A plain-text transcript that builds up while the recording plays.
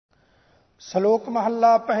ਸਲੋਕ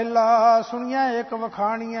ਮਹੱਲਾ ਪਹਿਲਾ। ਸੁਣੀਐ ਏਕ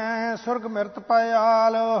ਵਖਾਣੀਐ ਸੁਰਗ ਮਿਰਤ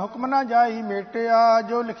ਪਇਆਲ। ਹੁਕਮ ਨਾ ਜਾਈ ਮੇਟਿਆ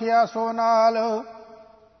ਜੋ ਲਿਖਿਆ ਸੋ ਨਾਲ।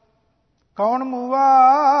 ਕੌਣ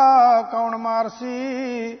ਮੂਆ ਕੌਣ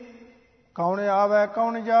ਮਾਰਸੀ ਕੌਣ ਆਵੈ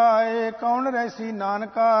ਕੌਣ ਜਾਏ। ਕੌਣ ਰਹਿਸੀ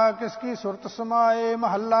ਨਾਨਕਾ ਕਿਸ ਕੀ ਸੁਰਤ ਸਮਾਏ।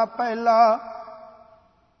 ਮਹੱਲਾ ਪਹਿਲਾ।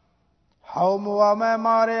 ਹਉ ਮੁਆ ਮੈਂ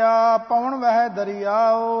ਮਾਰਿਆ ਪਵਨ ਵਹਿ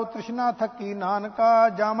ਦਰਿਆਓ। ਤ੍ਰਿਸ਼ਨਾ ਥੱਕੀ ਨਾਨਕਾ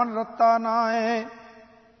ਜਾਮਨ ਰੱਤਾ ਨਾਏ।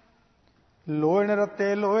 ਲੋਇਣ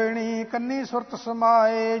ਰਤੇ ਲੋਇਣੀ ਕੰਨੀ ਸੁਰਤ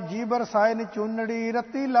ਸਮਾਏ। ਜੀ ਬਰਸਾਏ ਨਿਚੂਨੜੀ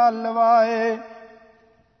ਰਤੀ ਲਾਲ ਲਵਾਏ।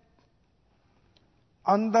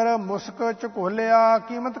 ਅੰਦਰ ਮੁਸਕ ਝਕੋਲਿਆ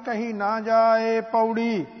ਕੀਮਤ ਕਹੀ ਨਾ ਜਾਏ।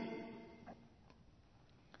 ਪੌੜੀ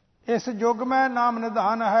ਇਸ ਯੁਗ ਮੈਂ ਨਾਮ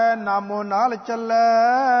ਨਿਧਾਨ ਹੈ ਨਾਮੋ ਨਾਲ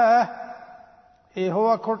ਚੱਲੈ।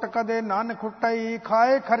 ਇਹੋ ਅਖੁੱਟ ਕਦੇ ਨਨ ਖੁੱਟਈ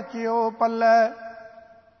ਖਾਏ ਖਰਚਿਓ ਪੱਲੇ।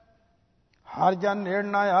 ਹਰ ਜਨ ਨੇੜ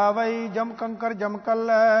ਨਾ ਆਵਈ ਜਮ ਕੰਕਰ ਜਮ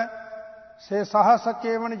ਕੱਲੈ। ਸੇ ਸਾਹ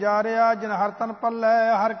ਸੱਚੇ ਵਣ ਜਾਰਿਆ ਜਿਨ ਹਰ ਤਨ ਪੱਲੇ।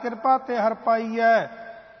 ਹਰ ਕਿਰਪਾ ਤੇ ਹਰ ਪਾਈਐ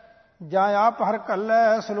ਜਾਂ ਆਪ ਹਰ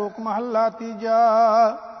ਕੱਲੈ। ਸਲੋਕ ਮਹੱਲਾ ਤੀਜਾ।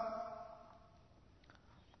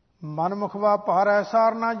 ਮਨ ਮੁਖ ਵਾਪਾਰੈ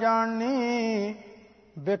ਸਾਰ ਨਾ ਜਾਣਨੀ।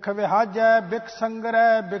 ਬਿਖ ਵਿਹਾਜੈ ਬਿਖ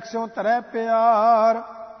ਸੰਗਰੈ ਬਿਖ ਸਿਉ ਧਰੈ ਪਿਆਰ।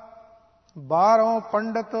 ਬਾਹਰੋਂ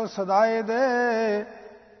ਪੰਡਤ ਸਦਾਏ ਦੇ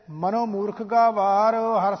ਮਨੋ ਮੂਰਖ ਗਾਵਾਰ।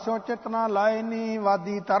 ਹਰ ਸਿਉ ਚਿਤ ਨਾ ਲਾਏ ਨੀ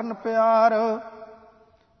ਵਾਦੀ ਤਰਨ ਪਿਆਰ।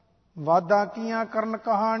 ਵਾਦਾਂ ਕੀਆਂ ਕਰਨ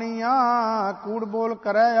ਕਹਾਣੀਆਂ ਕੂੜ ਬੋਲ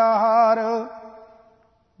ਕਰੈ ਆਹਾਰ।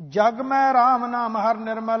 ਜਗ ਮੈਂ ਰਾਮ ਨਾਮ ਹਰ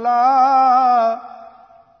ਨਿਰਮਲਾ।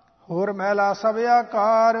 ਹੋਰ ਮਹਿਲਾ ਸਭ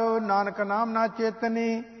ਆਕਾਰ। ਨਾਨਕ ਨਾਮ ਨਾ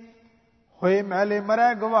ਚੇਤਨੀ ਹੋਏ ਮਹਿਲੇ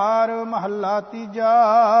ਮਰੈ ਗਵਾਰ। ਮਹੱਲਾ ਤੀਜਾ।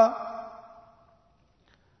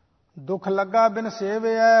 ਦੁਖ ਲੱਗਾ ਬਿਨ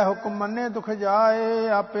ਸੇਵਿਐ ਹੁਕਮ ਮੰਨੇ ਦੁਖ ਜਾਏ।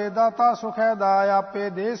 ਆਪੇ ਦਾਤਾ ਸੁਖੈ ਦਾਇ ਆਪੇ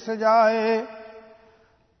ਦੇ ਸਜਾਏ।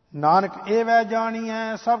 ਨਾਨਕ ਇਹ ਵੈ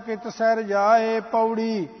ਜਾਣੀਐ ਸਭ ਕਿਤ ਸਹਿ ਰਜਾਏ।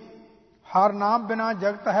 ਪੌੜੀ ਹਰ ਨਾਮ ਬਿਨਾ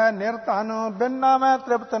ਜਗਤ ਹੈ ਨਿਰਧਨ। ਬਿਨ ਨਾਮੈ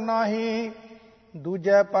ਤ੍ਰਿਪਤ ਨਾਹੀ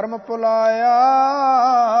ਦੂਜੈ ਪਰਮ ਭੁਲਾਇਆ।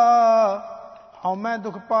 ਹਉਮੈ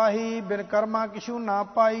ਦੁਖ ਪਾਹੀ ਬਿਨ ਕਰਮਾ ਕਿਛੂ ਨਾ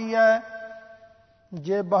ਪਾਈਐ।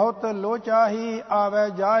 ਜੇ ਬਹੁਤ ਲੋ ਚਾਹੀ ਆਵੈ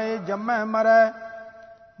ਜਾਏ ਜੰਮੈ ਮਰੈ।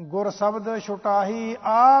 ਗੁਰ ਸ਼ਬਦ ਛੁਟਾਹੀ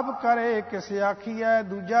ਆਪ ਕਰੇ ਕਿਸ ਆਖੀਐ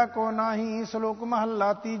ਦੂਜਾ ਕੋ ਨਾਹੀ। ਸ਼ਲੋਕ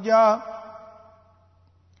ਮਹੱਲਾ ਤੀਜਾ।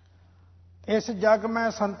 ਇਸ ਜਗ ਮੈਂ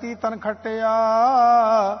ਸੰਤੀ ਤਨ ਖਟਿਆ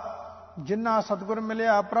ਜਿਨ੍ਹਾਂ ਸਤਿਗੁਰ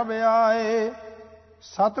ਮਿਲਿਆ ਪ੍ਰਭ ਆਏ।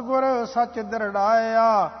 ਸਤਿਗੁਰ ਸੱਚ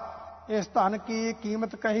ਦਰੜਾਇਆ ਇਸ ਧਨ ਕੀ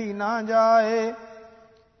ਕੀਮਤ ਕਹੀ ਨਾ ਜਾਏ।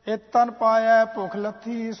 ਇਹ ਤਨ ਪਾਇਆ ਭੁਖ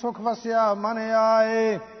ਲੱਥੀ ਸੁਖ ਵਸਿਆ ਮਨ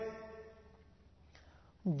ਆਏ।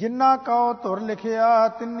 ਜਿਨ੍ਹਾਂ ਕਉ ਧੁਰ ਲਿਖਿਆ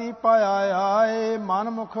ਤਿੰਨੀ ਪਾਇਆ ਆਏ। ਮਨ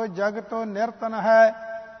ਮੁਖ ਜਗ ਤੋਂ ਨਿਰਤਨ ਹੈ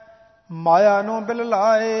ਮਾਇਆ ਨੂੰ ਬਿਲ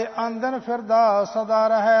ਲਾਏ। ਆਂਦਨ ਫਿਰਦਾ ਸਦਾ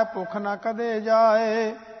ਰਹੈ ਭੁੱਖ ਨਾ ਕਦੇ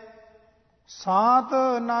ਜਾਏ। ਸਾਤ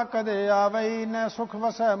ਨਾ ਕਦੇ ਆਵਈ ਨੈ ਸੁਖ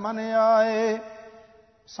ਵਸੈ ਮਨ ਆਏ।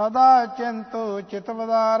 ਸਦਾ ਚਿੰਤ ਚਿਤ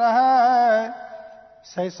ਵਦਾ ਰਹੈ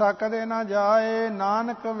ਸੈਸਾ ਕਦੇ ਨਾ ਜਾਏ।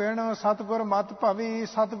 ਨਾਨਕ ਵਿਣ ਸਤਿਗੁਰ ਮਤ ਭਵੀ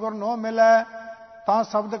ਸਤਿਗੁਰ ਨੋ ਮਿਲੈ ਤਾਂ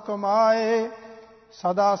ਸ਼ਬਦ ਕਮਾਏ।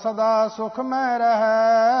 ਸਦਾ ਸਦਾ ਸੁਖ ਮੈਂ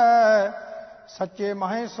ਰਹੈ ਸੱਚੇ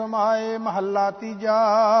ਮਹਿ ਸਮਾਏ। ਮਹੱਲਾ ਤੀਜਾ।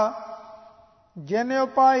 ਜਿਨ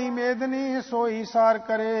ਉਪਾਈ ਮੇਦਨੀ ਸੋਈ ਸਾਰ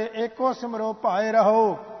ਕਰੇ। ਏਕੋ ਸਿਮਰੋ ਭਾਏ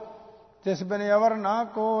ਰਹੋ ਤਿਸ ਬਿਨ ਅਵਰ ਨਾ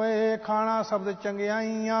ਕੋਏ। ਖਾਣਾ ਸ਼ਬਦ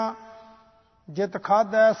ਚੰਗਿਆਈਆਂ ਜਿਤ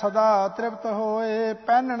ਖਾਧੈ ਸਦਾ ਤ੍ਰਿਪਤ ਹੋਏ।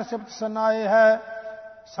 ਪਹਿਨਣ ਸਿਫਤ ਸੁਨਾਏ ਹੈ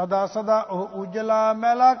ਸਦਾ ਸਦਾ ਉਹ ਉਜਲਾ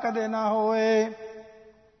ਮੈਲਾ ਕਦੇ ਨਾ ਹੋਏ।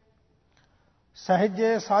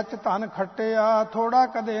 ਸਹਿਜੇ ਸੱਚ ਧਨ ਖਟਿਆ ਥੋੜਾ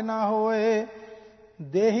ਕਦੇ ਨਾ ਹੋਏ।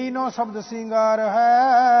 ਦੇਹੀ ਨੋ ਸ਼ਬਦ ਸਿੰਗਾਰ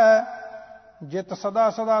ਹੈ ਜਿਤ ਸਦਾ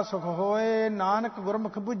ਸਦਾ ਸੁਖ ਹੋਏ। ਨਾਨਕ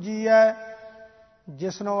ਗੁਰਮੁਖ ਬੁੱਝੀਐ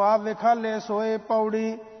ਜਿਸਨੋ ਆਪ ਵਿਖਾਲੇ ਸੋਏ।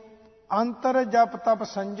 ਪੌੜੀ ਅੰਤਰ ਜਪ ਤਪ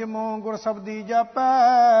ਸੰਜਮੋ ਗੁਰ ਸ਼ਬਦੀ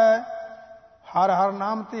ਜਾਪੈ। ਹਰ ਹਰ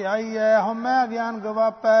ਨਾਮ ਧਿਆਈਐ ਹਉਮੈ ਅਗਿਆਨ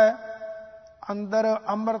ਗਵਾਪੈ। ਅੰਦਰ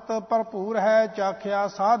ਅੰਮ੍ਰਿਤ ਭਰਪੂਰ ਹੈ ਚਾਖਿਆ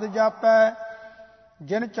ਸਾਧ ਜਾਪੈ।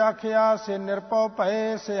 ਜਿਨ ਚਾਖਿਆ ਸੇ ਨਿਰਭਉ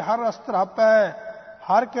ਭਏ ਸੇ ਹਰ ਰਸ ਧਰਾਪੈ।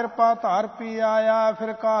 ਹਰ ਕਿਰਪਾ ਧਾਰ ਪੀ ਆਇਆ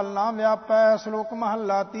ਫਿਰ ਕਾਲ ਨਾ ਵਿਆਪੈ। ਸ਼ਲੋਕ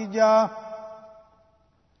ਮਹੱਲਾ ਤੀਜਾ।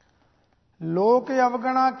 ਲੋਕ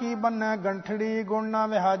ਅਵਗਣਾ ਕੀ ਬੰਨੈ ਗੰਠੜੀ। ਗੁਣ ਨਾ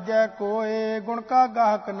ਵਿਹਾਜੈ ਕੋਏ। ਗੁਣ ਕਾ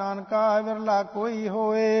ਗਾਹਕ ਨਾਨਕਾ ਵਿਰਲਾ ਕੋਈ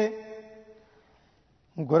ਹੋਏ।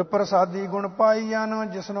 ਗੁਰ ਪ੍ਰਸਾਦੀ ਗੁਣ ਪਾਈਐਨ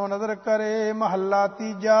ਜਿਸਨੋ ਨਦਰ ਕਰੇ। ਮਹੱਲਾ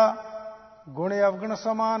ਤੀਜਾ। ਗੁਣ ਅਵਗਣ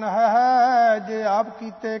ਸਮਾਨ ਹੈ ਜੇ ਆਪ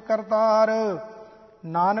ਕੀਤੇ ਕਰਤਾਰ।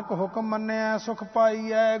 ਨਾਨਕ ਹੁਕਮ ਮੰਨਿਆ ਸੁਖ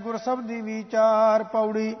ਪਾਈਐ ਗੁਰ ਸ਼ਬਦੀ ਵਿਚਾਰ।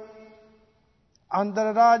 ਪੌੜੀ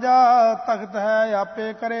ਅੰਦਰ ਰਾਜਾ ਤਖਤ ਹੈ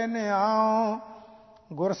ਆਪੇ ਕਰੇ ਨਿਆਉ।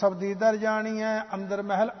 ਗੁਰ ਸ਼ਬਦੀ ਦਰ ਜਾਣੀਐ ਅੰਦਰ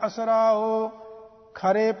ਮਹਿਲ ਅਸਰਾਓ।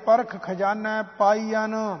 ਖਰੇ ਪਰਖ ਖਜ਼ਾਨਾ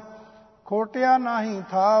ਪਾਈਐਨ ਖੋਟਿਆ ਨਾਹੀਂ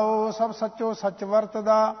ਥਾਓ, ਸਭ ਸੱਚੋ ਸੱਚ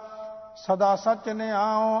ਵਰਤਦਾ, ਸਦਾ ਸੱਚ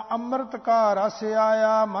ਨਿਆਓ, ਅੰਮ੍ਰਿਤ ਕਾ ਰਸ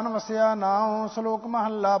ਆਇਆ, ਮਨ ਵਸਿਆ ਨਾਉ। ਸ਼ਲੋਕ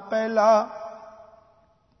ਮਹੱਲਾ ਪਹਿਲਾ।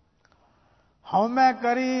 ਹਉ ਮੈਂ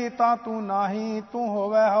ਕਰੀ ਤਾਂ ਤੂੰ ਨਾਹੀਂ, ਤੂੰ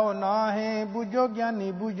ਹੋਵੈ ਹਉ ਨਾਹੀਂ, ਬੁਝੋ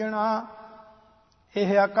ਗਿਆਨੀ ਬੂਝਣਾ,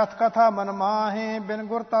 ਇਹ ਅਕਥ ਕਥਾ ਮਨ ਮਾਹੇ, ਬਿਨ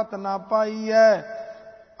ਗੁਰ ਤਤ ਨਾ ਪਾਈਐ,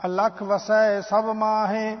 ਅਲਖ ਵਸੈ ਸਭ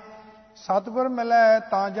ਮਾਹੇ। ਸਤਿਗੁਰ ਮਿਲੈ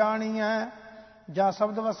ਤਾਂ ਜਾਣੀਐ, ਜਾਂ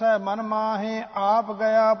ਸ਼ਬਦ ਵਸੈ ਮਨ ਮਾਹੇ, ਆਪ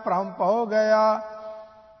ਗਿਆ ਭ੍ਰਮ ਭਉ ਗਿਆ,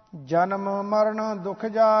 ਜਨਮ ਮਰਨ ਦੁਖ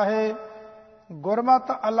ਜਾਹੇ।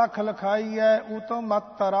 ਗੁਰਮਤਿ ਅਲਖ ਲਖਾਈਐ, ਊਤੋਂ ਮਤ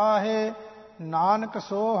ਤਰਾਹੇ, ਨਾਨਕ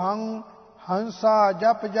ਸੋ ਹੰ ਹੰਸਾ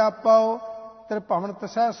ਜਪ ਜਾਪਉ, ਤ੍ਰਿਭਵਨ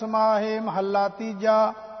ਤਿਸੈ ਸਮਾਹੇ। ਮਹੱਲਾ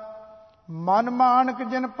ਤੀਜਾ। ਮਨ ਮਾਨਕ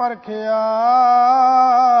ਜਿਨ ਪਰਖਿਆ,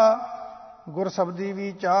 ਗੁਰ ਸ਼ਬਦੀ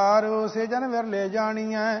ਵਿਚਾਰ, ਸੇ ਜਨ ਵਿਰਲੇ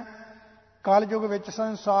ਜਾਣੀਐ। ਕਲ ਯੁਗ ਵਿੱਚ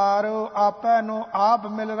ਸੰਸਾਰ, ਆਪੈ ਨੂੰ ਆਪ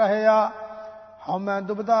ਮਿਲ ਰਹਿਆ, ਹਉਮੈ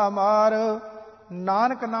ਦੁਬਦਾ ਮਾਰ।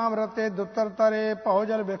 ਨਾਨਕ ਨਾਮ ਰਤੇ ਦੁੱਤਰ ਤਰੇ, ਭਉ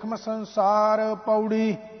ਜਲ ਵਿਖਮ ਸੰਸਾਰ।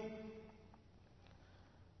 ਪੌੜੀ।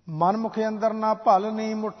 ਮਨ ਮੁਖੇ ਅੰਦਰ ਨਾ ਭਲ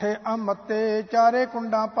ਨੀ, ਮੁੱਠੇ ਅਮਤੇ, ਚਾਰੇ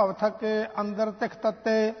ਕੁੰਡਾਂ ਭਵ ਥਕੇ, ਅੰਦਰ ਤਿਖ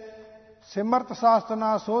ਤੱਤੇ, ਸਿਮਰਤ ਸਾਸਤ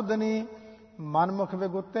ਨਾ ਸੋਧਨੀ। ਮਨ ਮੁਖ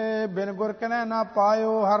ਵਿਗੁੱਤੇ, ਬਿਨ ਗੁਰ ਕਿਨੈ ਨਾ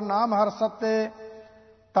ਪਾਇਓ, ਹਰ ਨਾਮ ਹਰ ਸੱਤੇ।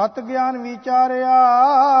 ਤਤ ਗਿਆਨ ਵਿਚਾਰਿਆ,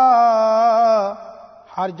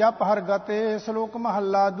 ਹਰ ਜਪ ਹਰ ਗਤੇ। ਸ਼ਲੋਕ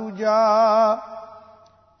ਮਹੱਲਾ ਦੂਜਾ।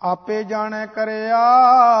 ਆਪੇ ਜਾਣੈ ਕਰੇ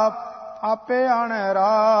ਆਪ, ਆਪੇ ਆਣੈ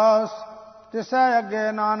ਰਾਸ, ਤਿਸੈ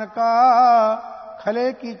ਅੱਗੇ ਨਾਨਕਾ,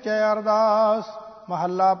 ਖਲੇ ਕੀਚੈ ਅਰਦਾਸ।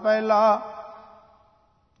 ਮਹੱਲਾ ਪਹਿਲਾ।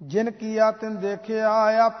 ਜਿਨ ਕੀਆ ਤਿਨ ਦੇਖਿਆ,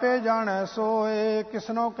 ਆਪੇ ਜਾਣੈ ਸੋਏ,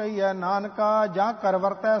 ਕਿਸਨੋ ਕਹੀਐ ਨਾਨਕਾ, ਜਾਂ ਕਰ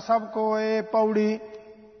ਵਰਤੈ ਸਭ ਕੋਏ। ਪੌੜੀ।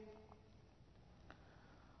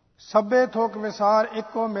 ਸਭੇ ਥੋਕ ਵਿਸਾਰ,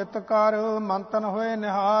 ਇੱਕੋ ਮਿਤ ਕਰ, ਮਨ ਤਨ ਹੋਏ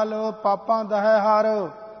ਨਿਹਾਲ, ਪਾਪਾਂ ਦਹੈ ਹਰ,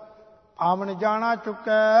 ਆਵਣ ਜਾਣਾ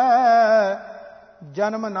ਚੁੱਕੈ,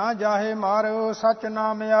 ਜਨਮ ਨਾ ਜਾਹੇ ਮਾਰ। ਸਚ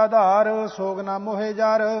ਨਾਮ ਆਧਾਰ, ਸੋਗ ਨਾ ਮੋਹੇ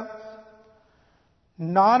ਜਰ,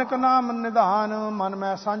 ਨਾਨਕ ਨਾਮ ਨਿਧਾਨ, ਮਨ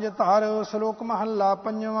ਮੈਂ ਸਾਂਝ ਧਰ। ਸ਼ਲੋਕ ਮਹੱਲਾ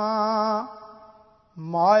ਪੰਜਵਾਂ।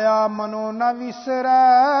 ਮਾਇਆ ਮਨੋ ਨ ਵਿਸਰੈ,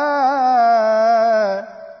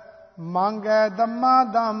 ਮੰਗੈ ਦਮਾ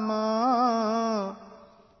ਦਮ,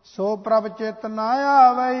 ਸੋ ਪ੍ਰਭ ਚਿਤ ਨ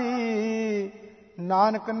ਆਵਈ,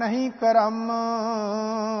 ਨਾਨਕ ਨਹੀਂ ਕਰਮ।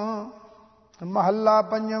 ਮਹੱਲਾ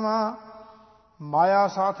ਪੰਜਵਾਂ। ਮਾਇਆ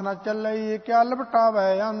ਸਾਥ ਨ ਚੱਲਈ, ਕਿਆ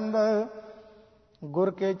ਲਪਟਾਵੈ ਅੰਧ,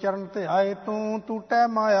 ਗੁਰ ਕੇ ਚਰਨ ਧਿਆਏ ਤੂੰ, ਟੂਟੈ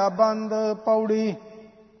ਮਾਇਆ ਬੰਦ। ਪੌੜੀ।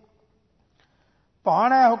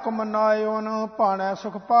 ਭਾਣੈ ਹੁਕਮ ਨਾਇਓਨ, ਭਾਣੈ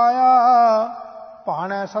ਸੁਖ ਪਾਇਆ,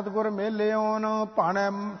 ਭਾਣੈ ਸਤਿਗੁਰ ਮੇਲਿਓਨ, ਭਾਣੈ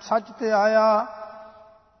ਸੱਚ ਧਿਆਇਆ,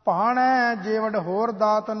 ਭਾਣੈ ਜੀਵੜ ਹੋਰ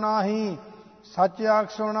ਦਾਤ ਨਾਹੀ, ਸੱਚ ਆਖ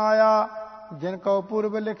ਸੁਣਾਇਆ। ਜਿਨ ਕਉ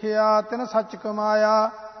ਪੂਰਬ ਲਿਖਿਆ, ਤਿਨ ਸੱਚ ਕਮਾਇਆ,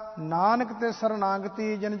 ਨਾਨਕ ਤੇ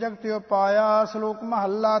ਸਰਨਾਗਤੀ, ਜਿਨ ਜਗਤਿ ਪਾਇਆ। ਸ਼ਲੋਕ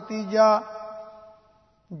ਮਹੱਲਾ ਤੀਜਾ।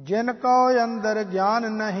 ਜਿਨ ਕਉ ਅੰਦਰ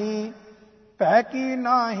ਗਿਆਨ ਨਹੀਂ, ਭੈ ਕੀ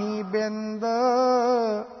ਨਾਹੀ ਬਿੰਦ,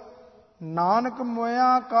 ਨਾਨਕ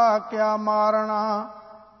ਮੋਇਆ ਕਾ ਕਿਆ ਮਾਰਣਾ,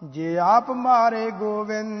 ਜੇ ਆਪ ਮਾਰੇ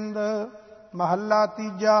ਗੋਵਿੰਦ। ਮਹੱਲਾ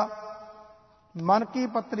ਤੀਜਾ। ਮਨ ਕੀ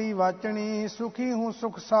ਪਤਰੀ ਵਾਚਣੀ, ਸੁਖੀ ਹੂੰ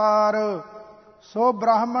ਸੁਖਸਾਰ, ਸੋ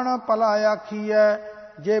ਬ੍ਰਾਹਮਣ ਭਲਾ ਆਖੀਐ,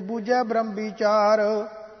 ਜੇ ਬੂਝੈ ਬ੍ਰਹਮ ਵਿਚਾਰ।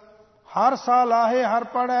 ਹਰ ਸਾਲਾਹੇ ਹਰ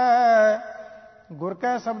ਪੜੈ, ਗੁਰ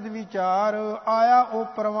ਕੈ ਸ਼ਬਦ ਵਿਚਾਰ, ਆਇਆ ਉਹ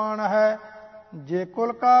ਪ੍ਰਵਾਨ ਹੈ, ਜੇ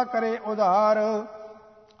ਕੁਲ ਕਾ ਕਰੇ ਉਧਾਰ।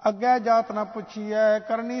 ਅੱਗੇ ਜਾਤ ਨ ਪੁੱਛੀਐ,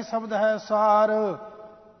 ਕਰਨੀ ਸ਼ਬਦ ਹੈ ਸਾਰ,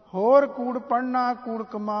 ਹੋਰ ਕੂੜ ਪੜਨਾ ਕੂੜ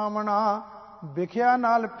ਕਮਾਵਣਾ, ਵਿਖਿਆ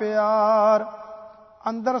ਨਾਲ ਪਿਆਰ।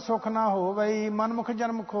 ਅੰਦਰ ਸੁਖ ਨਾ ਹੋਵਈ, ਮਨਮੁਖ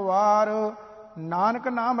ਜਨਮ ਖੁਆਰ, ਨਾਨਕ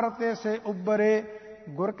ਨਾਮ ਰਤੇ ਸੇ ਉਬਰੇ,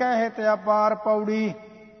 ਗੁਰ ਕੈ ਹਿਤ ਅਪਾਰ। ਪੌੜੀ।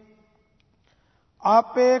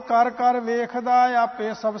 ਆਪੇ ਕਰ ਕਰ ਵੇਖਦਾ,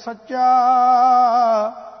 ਆਪੇ ਸਭ ਸੱਚਾ,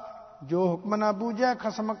 ਜੋ ਹੁਕਮ ਨਾ ਬੂਝੈ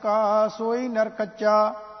ਖਸਮ ਕਾ, ਸੋਈ ਨਰ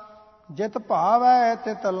ਕੱਚਾ। ਜਿਤ ਭਾਵੈ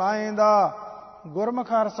ਤਿਤ ਲਾਇਂਦਾ,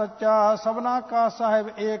 ਗੁਰਮੁਖ ਹਰਿ ਸੱਚਾ। ਸਭਨਾ ਕਾ ਸਾਹਿਬ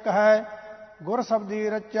ਏਕ ਹੈ, ਗੁਰ ਸ਼ਬਦੀ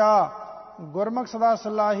ਰਚਾ, ਗੁਰਮੁਖ ਸਦਾ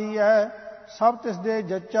ਸਲਾਹੀ ਹੈ, ਸਭ ਤਿਸ ਦੇ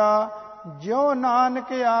ਜੱਚਾ। ਜਿਉ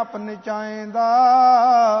ਨਾਨਕ ਆਪ ਨਚਾਇਂਦਾ,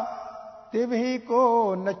 ਤਿਵਹੀ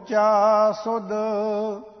ਕੋ ਨੱਚਾ ਸੁਧ।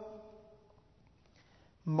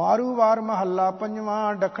 ਮਾਰੂ ਵਾਰ ਮਹੱਲਾ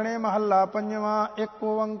ਪੰਜਵਾਂ। ਡਖਣੇ ਮਹੱਲਾ ਪੰਜਵਾਂ। ਇੱਕ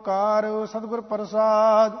ਓੰਕਾਰ ਸਤਿਗੁਰ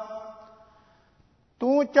ਪ੍ਰਸਾਦ।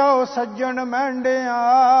 ਤੂੰ ਚਾਉ ਸੱਜਣ ਮਹਿੰਡਿਆ,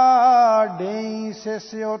 ਡੇਈ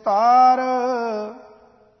ਸਿਸ ਉਤਾਰ,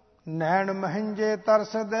 ਨੈਣ ਮਹਿੰਜੇ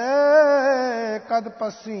ਤਰਸਦੇ, ਕਦ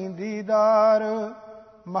ਪੱਸੀ ਦੀਦਾਰ।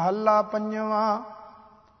 ਮਹੱਲਾ ਪੰਜਵਾਂ।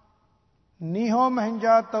 ਨੀਹੋ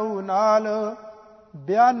ਮਹਿੰਜਾ ਤਉ ਨਾਲ,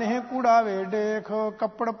 ਵਿਆਹ ਨਹਿ ਕੂੜਾਵੇ ਡੇਖ,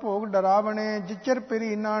 ਕੱਪੜ ਭੋਗ ਡਰਾਵਣੇ, ਜਿਚਰ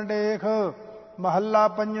ਪਿਰੀ ਨਾ ਡੇਖ। ਮਹੱਲਾ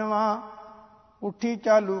ਪੰਜਵਾਂ। ਉੱਠੀ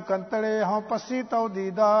ਚਾਲੂ ਕੰਤੜੇ, ਹਉ ਪੱਸੀ ਤਉ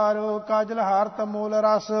ਦੀਦਾਰ, ਕਾਜਲ ਹਾਰਤ ਮੂਲ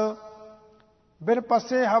ਰਸ, ਬਿਨ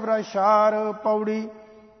ਪੱਸੇ ਹਬਰ ਸ਼ਾਰ। ਪੌੜੀ।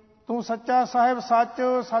 ਤੂੰ ਸੱਚਾ ਸਾਹਿਬ ਸੱਚ,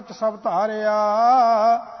 ਸੱਚ ਸਭ ਧਾਰਿਆ,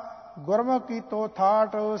 ਗੁਰਮੁਖ ਕੀ ਤੋ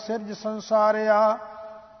ਥਾਟ, ਸਿਰਜ ਸੰਸਾਰਿਆ।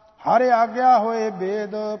 ਹਰਿ ਆਗਿਆ ਹੋਏ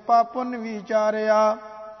ਬੇਦ, ਪਾਪੁਨ ਵਿਚਾਰਿਆ।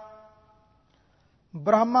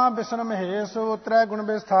 ਬ੍ਰਹਮਾ ਬਿਸ਼ਨ ਮਹੇਸ਼, ਤ੍ਰੈ ਗੁਣ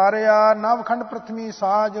ਵਿਸਥਾਰਿਆ। ਨਵਖੰਡ ਪ੍ਰਥਮੀ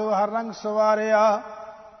ਸਾਜ, ਹਰ ਰੰਗ ਸਵਾਰਿਆ।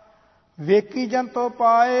 ਵੇਖੀ ਜਨ ਤੋ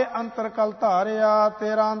ਪਾਏ, ਅੰਤਰ ਕਲ ਧਾਰਿਆ।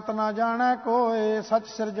 ਤੇਰਾ ਅੰਤ ਨਾ ਜਾਣੈ ਕੋਇ, ਸੱਚ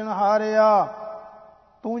ਸਿਰਜਣ ਹਾਰਿਆ।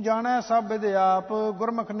 ਤੂੰ ਜਾਣੈ ਸਭ ਵਿਦ ਆਪ,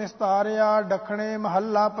 ਗੁਰਮੁਖ ਨਿਸਤਾਰਿਆ। ਡਖਣੇ।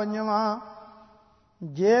 ਮਹੱਲਾ ਪੰਜਵਾਂ।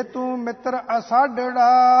 ਜੇ ਤੂੰ ਮਿੱਤਰ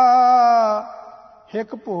ਅਸਾਢੜਾ,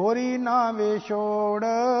 ਹਿਕ ਭੋਰੀ ਨਾ ਵੇ ਛੋੜ।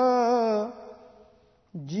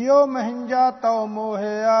 ਜਿਉ ਮਹਿੰਜਾ ਤਉ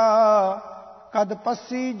ਮੋਹਿਆ, ਕਦ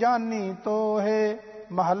ਪੱਸੀ ਜਾਨੀ ਤੋਹੇ।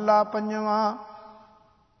 ਮਹੱਲਾ ਪੰਜਵਾਂ।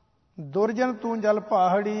 ਦੁਰਜਨ ਤੂੰ ਜਲ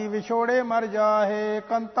ਪਹਾੜੀ, ਵਿਛੋੜੇ ਮਰ ਜਾਹੇ।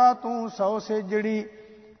 ਕੰਤਾ ਤੂੰ ਸੌ ਸੇਜੜੀ,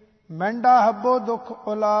 ਮਹਿੰਡਾ ਹੱਬੋ ਦੁਖ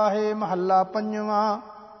ਉਲਾਹੇ। ਮਹੱਲਾ ਪੰਜਵਾਂ।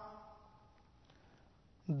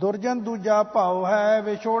 ਦੁਰਜਨ ਦੂਜਾ ਭਾਉ ਹੈ,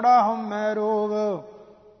 ਵਿਛੋੜਾ ਹਉਮੈ ਰੋਗ।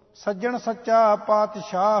 ਸੱਜਣ ਸੱਚਾ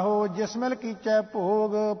ਪਾਤਸ਼ਾਹੋ, ਜਿਸ ਮਿਲ ਕੀਚੈ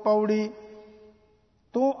ਭੋਗ। ਪੌੜੀ।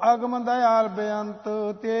 ਤੂੰ ਅਗਮ ਦਇਆਲ ਬੇਅੰਤ,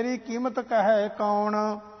 ਤੇਰੀ ਕੀਮਤ ਕਹੈ ਕੌਣ।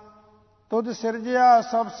 ਤੁਧ ਸਿਰਜਿਆ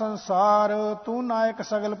ਸਭ ਸੰਸਾਰ, ਤੂੰ ਨਾਇਕ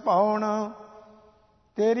ਸਗਲ ਭਉਣ।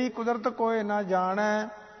 ਤੇਰੀ ਕੁਦਰਤ ਕੋਇ ਨਾ ਜਾਣੈ,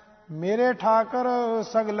 ਮੇਰੇ ਠਾਕਰ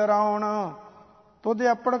ਸਗਲ ਰਾਉਣ। ਤੁਧ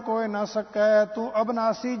ਆਪਣ ਕੋਇ ਨਾ ਸਕੈ, ਤੂੰ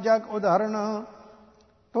ਅਬਨਾਸੀ ਜਗ ਉਧਾਰਣ।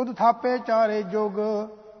 ਤੁਧ ਥਾਪੇ ਚਾਰੇ ਜੁਗ,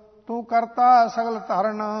 ਤੂੰ ਕਰਤਾ ਸਗਲ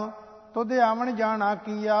ਧਰਨ। ਤੁਧ ਆਵਣ ਜਾਣਾ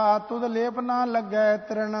ਕੀਆ, ਤੁਧ ਲੇਪ ਨਾ ਲੱਗੈ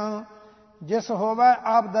ਤ੍ਰਿਣ। ਜਿਸ ਹੋਵੈ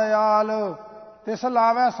ਆਪ ਦਇਆਲ, ਤਿਸ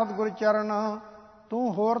ਲਾਵੈ ਸਤਿਗੁਰ ਚਰਨ।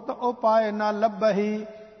 ਤੂੰ ਹੋਰਤ ਉਪਾਇ ਨਾ ਲੱਭਹੀ,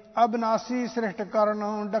 ਅਬਨਾਸੀ ਸ੍ਰਿਸ਼ਟ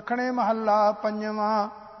ਕਰਨ। ਡਖਣੇ। ਮਹੱਲਾ ਪੰਜਵਾਂ।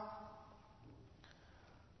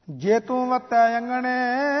 ਜੇ ਤੂੰ ਵਤੈ ਅੰਗਣੇ,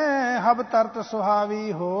 ਹਬ ਤਰਤ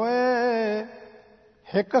ਸੁਹਾਵੀ ਹੋਏ।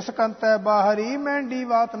 ਹਿਕ ਸਕੰਤੈ ਬਾਹਰੀ, ਮਹਿੰਡੀ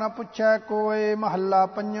ਬਾਤ ਨਾ ਪੁੱਛੈ ਕੋਏ। ਮਹੱਲਾ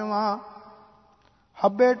ਪੰਜਵਾਂ।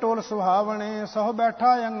 ਹੱਬੇ ਟੋਲ ਸੁਹਾਵਣੇ, ਸਹੁ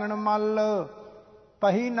ਬੈਠਾ ਅੰਗਣ ਮੱਲ।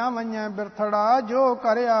 ਪਹੀ ਨਾ ਵੰਜੈ ਬਿਰਥੜਾ, ਜੋ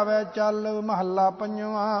ਕਰ ਆਵੈ ਚੱਲ। ਮਹੱਲਾ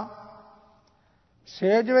ਪੰਜਵਾਂ।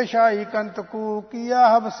 ਸੇਜ ਵਿਛਾਈ ਕੰਤਕੂ,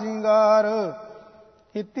 ਕੀਆ ਹਬ ਸਿੰਗਾਰ।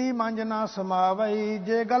 ਇਤੀ ਮੰਜ ਨਾ ਸਮਾਵਈ,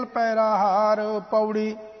 ਜੇ ਗਲ ਪੈਰਾ ਹਾਰ।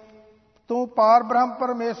 ਪੌੜੀ। ਤੂੰ ਪਾਰ ਬ੍ਰਹਮ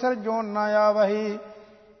ਪਰਮੇਸ਼ਰ, ਜੋ ਨਾ ਆਵਹੀ।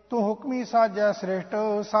 ਤੂੰ ਹੁਕਮੀ ਸਾਜੈ ਸ੍ਰਿਸ਼ਟ,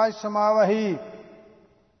 ਸਾਜ ਸਮਾਵਹੀ।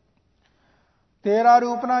 ਤੇਰਾ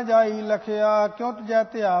ਰੂਪ ਨਾ ਜਾਈ ਲਖਿਆ, ਕਿਉ ਤੁਜੈ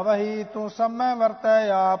ਧਿਆਵਹੀ। ਤੂੰ ਸਮੈ ਵਰਤੈ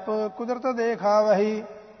ਆਪ, ਕੁਦਰਤ ਦੇਖਾਵਹੀ।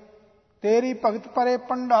 ਤੇਰੀ ਭਗਤ ਪਰੇ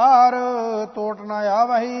ਭੰਡਾਰ, ਤੋਟ ਨਾ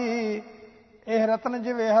ਆਵਹੀ। ਇਹ ਰਤਨ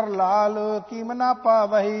ਜਿਵੇਂ ਹਰ ਲਾਲ, ਕੀਮ ਨਾ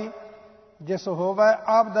ਪਾਵਹੀ। ਜਿਸ ਹੋਵੈ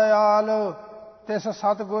ਆਪ ਦਇਆਲ, ਤਿਸ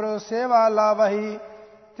ਸਤਿਗੁਰ ਸੇਵਾ ਲਾਵਹੀ।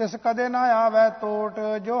 ਤਿਸ ਕਦੇ ਨਾ ਆਵੈ ਤੋਟ,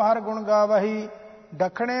 ਜੋ ਹਰ ਗੁਣ ਗਾਵਹੀ।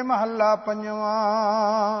 ਡਖਣੇ। ਮਹੱਲਾ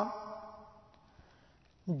ਪੰਜਵਾਂ।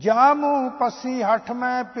 ਜਾਮੂ ਪੱਸੀ ਹੱਠ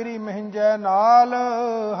ਮੈਂ, ਪਿਰੀ ਮਹਿੰਜੈ ਨਾਲ।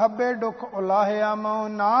 ਹੱਬੇ ਦੁਖ ਉਲਾਹਿਆ ਮਉ,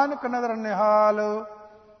 ਨਾਨਕ ਨਦਰ ਨਿਹਾਲ।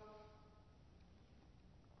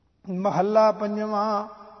 ਮਹੱਲਾ ਪੰਜਵਾਂ।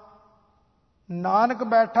 ਨਾਨਕ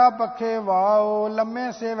ਬੈਠਾ ਪੱਖੇ ਵਾਓ,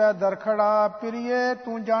 ਲੰਮੇ ਸੇਵੈ ਦਰਖੜਾ। ਪ੍ਰਿਏ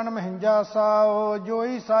ਤੂੰ ਜਾਣ ਮਹਿੰਜਾ ਸਾਓ,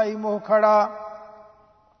 ਜੋਈ ਸਾਈ ਮੋਹ ਖੜਾ।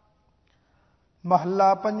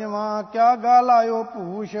 ਮਹੱਲਾ ਪੰਜਵਾਂ। ਕਿਆ ਗਾ ਲਾਇਓ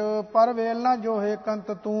ਭੂਸ਼, ਪਰ ਵੇਲ ਨਾ ਜੋਹੇ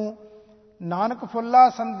ਕੰਤ ਤੂੰ। ਨਾਨਕ ਫੁੱਲਾ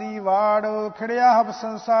ਸੰਧੀ ਵਾੜ, ਖਿੜਿਆ ਹਬ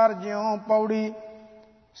ਸੰਸਾਰ ਜਿਉ। ਪੌੜੀ।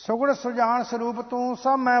 ਸੁਗੜ ਸੁਜਾਨ ਸਰੂਪ ਤੂੰ,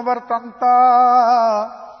 ਸਭ ਮੈਂ ਵਰਤੰਤਾ।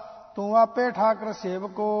 ਤੂੰ ਆਪੇ ਠਾਕਰ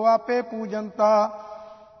ਸੇਵਕੋ, ਆਪੇ ਪੂਜੰਤਾ।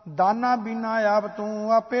 ਦਾਨਾ ਬੀਨਾ ਆਪ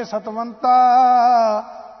ਤੂੰ, ਆਪੇ ਸਤਵੰਤਾ।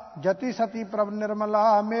 ਜਤੀ ਸਤੀ ਪ੍ਰਭ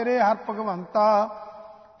ਨਿਰਮਲਾ, ਮੇਰੇ ਹਰ ਭਗਵੰਤਾ।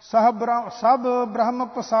 ਸਭ ਬ੍ਰਹਮ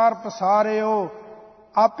ਪਸਾਰ ਪਸਾਰਿਓ,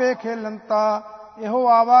 ਆਪੇ ਖੇਲੰਤਾ। ਇਹੋ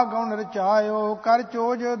ਆਵਾ ਗਉਣ ਰਚਾਇਓ, ਕਰ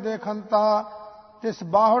ਚੋਜ ਦੇਖੰਤਾ। ਤਿਸ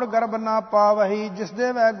ਬਾਹੁੜ ਗਰਭ ਨਾ ਪਾਵਹੀ, ਜਿਸ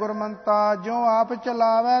ਦੇ ਵੈ ਗੁਰਮੰਤਾ। ਜਿਉ ਆਪ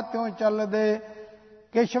ਚਲਾਵੈ ਤਿਉ ਚੱਲਦੇ,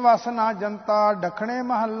 ਕਿਛ ਵਸ ਨਾ ਜੰਤਾ। ਡਖਣੇ।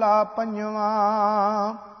 ਮਹੱਲਾ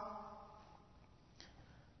ਪੰਜਵਾਂ।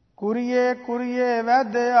 ਕੁਰੀਏ ਕੁਰੀਏ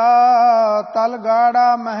ਵੈਦਿਆ, ਤਲ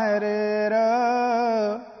ਗਾੜਾ ਮਹਿਰੇਰ।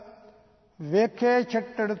 ਵੇਖੇ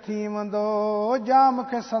ਛੱਟੜ ਥੀਵੰਦੋ, ਜਾਮ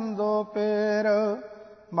ਖਿਸੰਦੋ ਪੇਰ।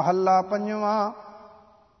 ਮਹੱਲਾ ਪੰਜਵਾਂ।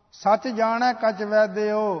 ਸੱਚ ਜਾਣੈ ਕਚ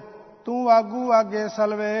ਵੈਦਿਓ, ਤੂੰ ਆਗੂ ਆਗੇ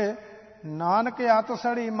ਸਲਵੇ। ਨਾਨਕ ਅਤ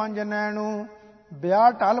ਸੜੀ ਮੰਜ ਨੈਣੂ,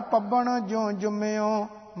 ਵਿਆਹ ਢਲ ਪੱਬਣ ਜਿਉ ਜੁਮਿਓ।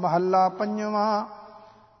 ਮਹੱਲਾ ਪੰਜਵਾਂ।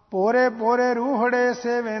 ਪੋਰੇ ਪੋਰੇ ਰੂਹੜੇ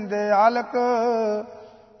ਸੇਵੇਂਦੇ ਆਲਕ,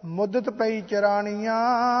 ਮੁੱਦਤ ਪਈ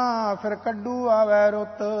ਚਰਾਣੀਆਂ ਫਿਰ ਕੱਢੂ ਆਵੈ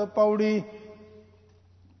ਰੁੱਤ। ਪੌੜੀ।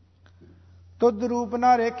 ਤੁਧ ਰੂਪ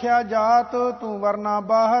ਨਾ ਰੇਖਿਆ ਜਾਤ, ਤੂੰ ਵਰਨਾ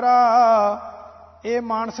ਬਾਹਰਾ, ਇਹ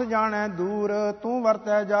ਮਾਨਸ ਜਾਣੈ ਦੂਰ, ਤੂੰ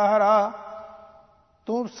ਵਰਤੈ ਜਾਹਰਾ।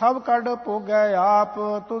 ਤੂੰ ਸਭ ਕੱਢ ਭੋਗੈ ਆਪ,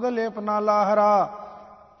 ਤੁਧ ਲੇਪ ਨਾ ਲਾਹਰਾ,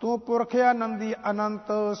 ਤੂੰ ਪੁਰਖ ਆਨੰਦੀ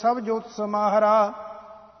ਅਨੰਤ, ਸਭ ਜੋਤ ਸਮਾਹਰਾ।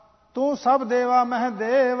 ਤੂੰ ਸਭ ਦੇਵਾ ਮਹਿ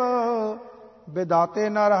ਦੇਵ, ਵਿਦਾਤੇ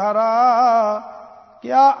ਨਰ ਹਰਾ,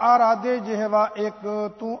 ਕਿਆ ਆਰਾਧੇ ਜਿਹਵਾ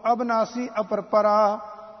ਇੱਕ, ਤੂੰ ਅਬਨਾਸੀ ਅਪਰਪਰਾ।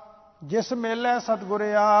 ਜਿਸ ਮੇਲੇ ਸਤਿਗੁਰ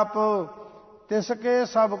ਆਪ, ਤਿਸ ਕੇ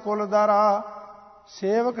ਸਭ ਕੁਲ ਦਾਰਾ,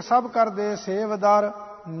 ਸੇਵਕ ਸਭ ਕਰਦੇ ਸੇਵਦਾਰ,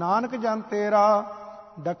 ਨਾਨਕ ਜਨ ਤੇਰਾ।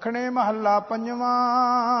 ਦੱਖਣੇ ਮਹੱਲਾ ਪੰਜਵਾਂ।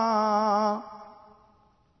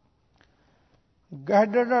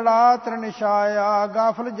 ਗਹਿੜੜਾ ਤ੍ਰਿਨਿਸ਼ਾਇਆ,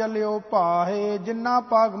 ਗਾਫਲ ਜਲਿਓ ਭਾਹੇ, ਜਿੰਨਾ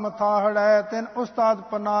ਪਾਗ ਮਥਾਹੜੈ, ਤਿਨ ਉਸਤਾਦ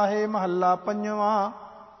ਪਨਾਹੇ। ਮਹੱਲਾ ਪੰਜਵਾਂ।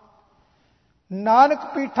 ਨਾਨਕ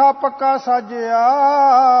ਪੀਠਾ ਪੱਕਾ ਸਾਜਿਆ,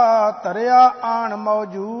 ਧਰਿਆ ਆਣ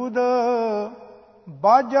ਮੌਜੂਦ,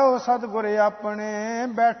 ਬਾਜੋ ਸਤਿਗੁਰ ਆਪਣੇ,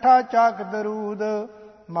 ਬੈਠਾ ਚਾਕ ਦਰੂਦ।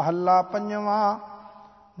 ਮਹੱਲਾ ਪੰਜਵਾਂ।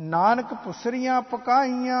 ਨਾਨਕ ਪੁਸਰੀਆਂ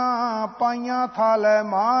ਪਕਾਈਆਂ, ਪਾਈਆਂ ਥਾਲੈ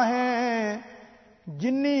ਮਾਹੇ,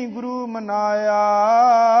 ਜਿਨੀ ਗੁਰੂ ਮਨਾਇਆ,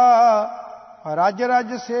 ਰਜ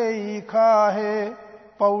ਰਜ ਸੇਈ ਖਾਹੇ।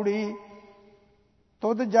 ਪੌੜੀ।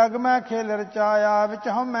 ਤੁਧ ਜਗ ਮੈਂ ਖੇਲ ਰਚਾਇਆ, ਵਿੱਚ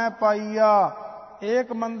ਹਉਮੈ ਪਾਈਆ,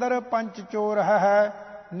 ਏਕ ਮੰਦਰ ਪੰਚ ਚੋਰ ਹੈ,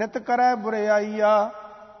 ਨਿਤ ਕਰੈ ਬੁਰਿਆਈਆ।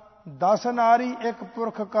 10 ਨਾਰੀ ਇੱਕ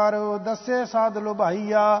ਪੁਰਖ ਕਰ, ਦਸੇ ਸਾਧ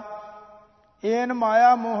ਲੁਭਾਈਆ, ਏਨ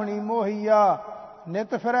ਮਾਇਆ ਮੋਹਣੀ ਮੋਹੀਆ,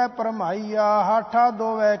 ਨਿਤ ਫਿਰੈ ਪਰਮਾਈਆ। ਹਾਠਾ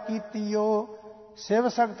ਦੋਵੈ ਕੀਤੀਓ, ਸਿਵ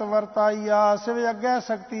ਸਖਤ ਵਰਤਾਈਆ, ਸਿਵ ਅੱਗੇ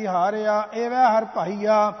ਸਕਤੀ ਹਾਰਿਆ, ਏਵੈ ਹਰ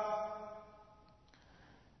ਭਾਈਆ।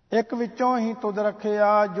 ਇੱਕ ਵਿੱਚੋਂ ਹੀ ਤੁਧ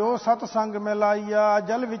ਰੱਖਿਆ, ਜੋ ਸਤ ਸੰਗ ਮਿਲਾਈਆ,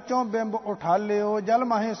 ਜਲ ਵਿੱਚੋਂ ਬਿੰਬ ਉਠਾਲਿਓ, ਜਲ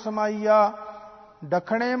ਮਾਹੇ ਸਮਾਈਆ।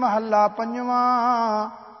 ਦੱਖਣੇ ਮਹੱਲਾ ਪੰਜਵਾਂ।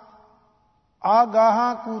 ਆ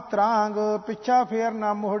ਗਾਹਾਂ ਕੂਤਰਾਂਗ, ਪਿੱਛਾ ਫੇਰ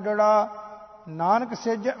ਨਾ ਮੋਹੜੜਾ, ਨਾਨਕ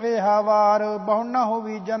ਸਿਜ ਵੇਹਾਵਾਰ, ਬਹੁ ਨਾ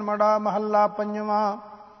ਹੋਵੀ ਜਨਮੜਾ। ਮਹੱਲਾ ਪੰਜਵਾਂ।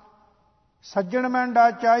 ਸੱਜਣ ਮੈਂਡਾ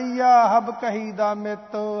ਚਾਈਆ, ਹਬ ਕਹੀ ਦਾ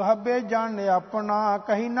ਮਿੱਤ, ਹਬੇ ਜਾਣ ਆਪਣਾ,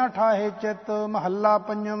 ਕਹੀ ਨਾ ਠਾਹੇ ਚਿੱਤ। ਮਹੱਲਾ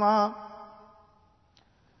ਪੰਜਵਾਂ।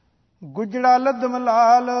 ਗੁਜੜਾ ਲੱਦਮ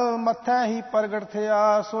ਲਾਲ, ਮੱਥੈ ਹੀ ਪ੍ਰਗਟ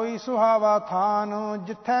ਥਿਆ, ਸੋਈ ਸੁਹਾਵਾ ਥਾਨ,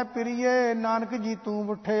 ਜਿੱਥੈ ਪ੍ਰੀਏ ਨਾਨਕ ਜੀ ਤੂੰ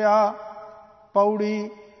ਉਠਿਆ। ਪੌੜੀ।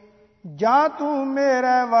 ਜਾਂ ਤੂੰ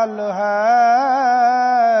ਮੇਰੇ ਵੱਲ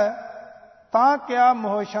ਹੈ, ਤਾਂ ਕਿਆ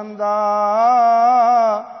ਮੋਹ ਛੰਦਾ,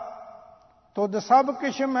 ਤੁਧ ਸਭ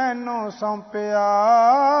ਕਿਛ ਮੈਨੂੰ ਸੌਂਪਿਆ,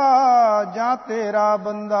 ਜਾਂ ਤੇਰਾ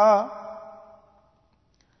ਬੰਦਾ।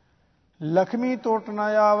 ਲਖਮੀ ਟੋਟ ਨਾ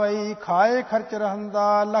ਆਵਈ, ਖਾਏ ਖਰਚ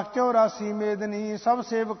ਰਹਿੰਦਾ, ਲੱਖ 84 ਮੇਦਨੀ, ਸਭ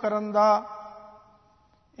ਸੇਵ ਕਰੰਦਾ।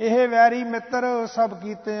 ਇਹ ਵੈਰੀ ਮਿੱਤਰ ਸਭ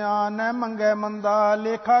ਕੀਤਿਆਂ, ਨੈ ਮੰਗੈ ਮੰਦਾ,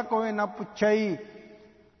 ਲੇਖਾ ਕੋਈ ਨਾ ਪੁੱਛਈ,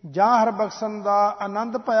 ਜਾਂ ਹਰ ਬਖਸ਼ਣ ਦਾ।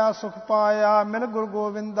 ਆਨੰਦ ਭਇਆ ਸੁਖ ਪਾਇਆ, ਮਿਲ ਗੁਰ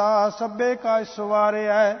ਗੋਵਿੰਦਾ, ਸਭੇ ਕਾਜ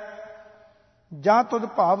ਸਵਾਰਿਆ, ਜਾਂ ਤੁਧ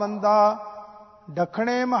ਭਾਵੰਦਾ।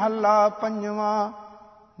 ਦੱਖਣੇ ਮਹੱਲਾ ਪੰਜਵਾਂ।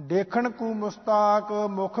 ਦੇਖਣ ਕੂ ਮੁਸਤਾਕ,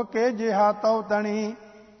 ਮੁਖ ਕੇ ਜਿਹਾ ਤਉ ਤਣੀ,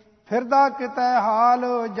 ਫਿਰਦਾ ਕਿਤੈ ਹਾਲ,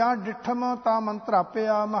 ਜਾਂ ਡਿਠਮ ਤਾਂ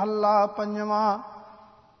ਮੰਤਰਾਪਿਆ। ਮਹੱਲਾ ਪੰਜਵਾਂ।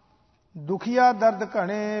 ਦੁਖੀਆ ਦਰਦ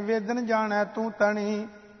ਘਣੇ, ਵੇਦਨ ਜਾਣੈ ਤੂੰ ਤਣੀ,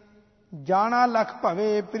 ਜਾਣਾ ਲਖ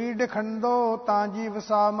ਭਵੇ, ਪ੍ਰੀਡ ਖੰਡੋ ਤਾਂ ਜੀ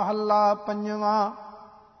ਵਸਾ। ਮਹੱਲਾ ਪੰਜਵਾਂ।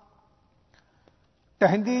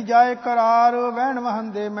 ਟਹਿੰਦੀ ਜਾਏ ਕਰਾਰ, ਵਹਿਣ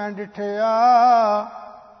ਵਹੰਦੇ ਮੈਂ ਡਿਠਿਆ,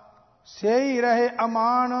 ਸੇਈ ਰਹੇ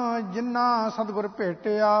ਅਮਾਨ, ਜਿਨਾ ਸਤਿਗੁਰ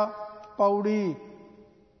ਭੇਟਿਆ। ਪੌੜੀ।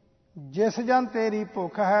 ਜਿਸ ਜਨ ਤੇਰੀ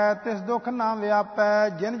ਭੁੱਖ ਹੈ, ਤਿਸ ਦੁੱਖ ਨਾ ਵਿਆਪੈ,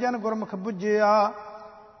 ਜਿਨ ਜਨ ਗੁਰਮੁਖ ਬੁੱਝਿਆ,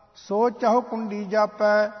 ਸੋ ਚਾਹੋ ਕੁੰਡੀ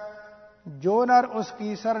ਜਾਪੈ। ਜੋ ਨਰ ਉਸ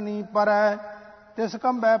ਕੀ ਸਰਣੀ ਪਰੈ, ਤਿਸ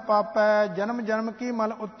ਕੰਬੈ ਪਾਪੈ, ਜਨਮ ਜਨਮ ਕੀ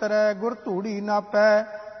ਮਲ ਉਤਰੈ, ਗੁਰ ਧੂੜੀ ਨਾਪੈ।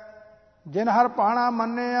 ਜਿਨ ਹਰ ਪਾਣਾ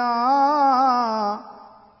ਮੰਨਿਆ,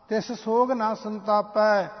 ਤਿਸ ਸੋਗ ਨਾ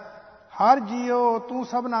ਸੰਤਾਪੈ। ਹਰ ਜੀਓ ਤੂੰ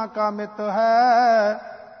ਸਭਨਾ ਕਾ ਮਿਤ ਹੈ,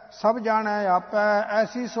 ਸਭ ਜਾਣੈ ਆਪੈ।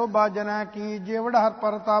 ਐਸੀ ਸੋਭਾ ਜਨੈ ਕੀ, ਜੇਵੜ ਹਰ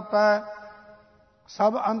ਪਰਤਾਪੈ।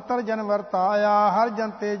 ਸਭ ਅੰਤਰ ਜਨ ਵਰਤਾਇਆ, ਹਰ ਜਨ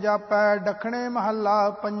ਤੇ ਜਾਪੈ। ਦੱਖਣੇ ਮਹੱਲਾ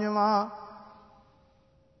ਪੰਜਵਾਂ।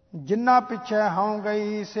 ਜਿੰਨਾ ਪਿੱਛੇ ਹਉ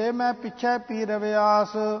ਗਈ, ਸੇ ਮੈਂ ਪਿੱਛੇ ਪੀ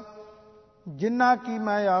ਰਵਿਆਸ, ਜਿੰਨਾ ਕੀ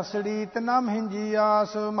ਮੈਂ ਆਸੜੀ, ਤਿਨਾ ਮਹਿੰਜੀ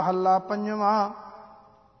ਆਸ। ਮਹੱਲਾ ਪੰਜਵਾਂ।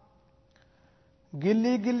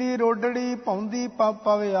 ਗਿੱਲੀ ਗਿੱਲੀ ਰੋਡੜੀ, ਪਾਉਂਦੀ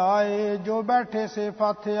ਪਵ ਆਏ, ਜੋ ਬੈਠੇ ਸੇ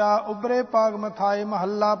ਫਾਥਿਆ, ਉਬਰੇ ਪਾਗ ਮਥਾਏ।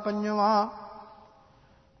 ਮਹੱਲਾ ਪੰਜਵਾਂ।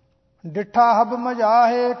 ਡਿਠਾ ਹਬ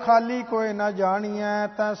ਮਜਾਹੇ, ਖਾਲੀ ਕੋਈ ਨਾ ਜਾਣੀਐ,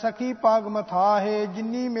 ਤੈ ਸਖੀ ਪਾਗ ਮਥਾਹੇ,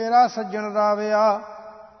 ਜਿਨੀ ਮੇਰਾ ਸੱਜਣ ਰਾਵਿਆ।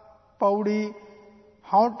 ਪੌੜੀ।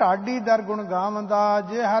 ਹਉ ਢਾਡੀ ਦਰ ਗੁਣ ਗਾਵੰਦਾ,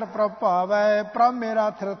 ਜੇ ਹਰ ਪ੍ਰਭ ਭਾਵੈ, ਪ੍ਰਭ ਮੇਰਾ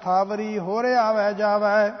ਥਿਰਥਾਵਰੀ, ਹੋਰੇ ਆਵੈ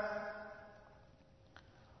ਜਾਵੈ।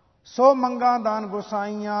 ਸੋ ਮੰਗਾ ਦਾਨ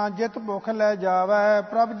ਗੁਸਾਈਆਂ, ਜਿਤ ਭੁਖ ਲੈ ਜਾਵੈ,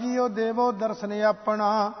 ਪ੍ਰਭ ਜੀਓ ਦੇਵੋ ਦਰਸ਼ਨ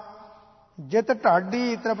ਆਪਣਾ, ਜਿਤ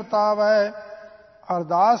ਢਾਡੀ ਤ੍ਰਿਪਤਾਵੈ।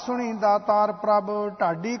 ਅਰਦਾਸ ਸੁਣੀ ਦਾਤਾਰ ਪ੍ਰਭ,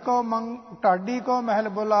 ਢਾਡੀ ਕੋ ਮਹਿਲ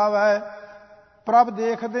ਬੁਲਾਵੈ, ਪ੍ਰਭ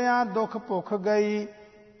ਦੇਖਦਿਆਂ ਦੁਖ ਭੁਖ ਗਈ,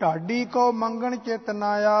 ਢਾਡੀ ਕੋ ਮੰਗਣ ਚਿਤ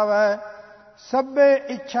ਨਾ ਆਵੈ। ਸਭੇ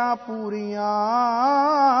ਇੱਛਾ ਪੂਰੀਆਂ,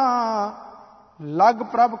 ਲਗ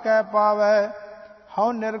ਪ੍ਰਭ ਕਹਿ ਪਾਵੈ,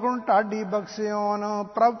 ਹਉ ਨਿਰਗੁਣ ਢਾਡੀ ਬਖਸਿਓਨ,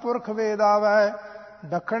 ਪ੍ਰਭ ਪੁਰਖ ਵੇਦ ਆਵੈ।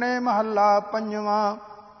 ਦੱਖਣੇ ਮਹੱਲਾ ਪੰਜਵਾਂ।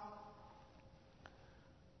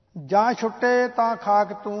 ਜਾਂ ਛੁੱਟੇ ਤਾਂ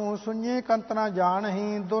ਖਾਕ ਤੂੰ, ਸੁਣੀ ਕੰਤ ਨਾ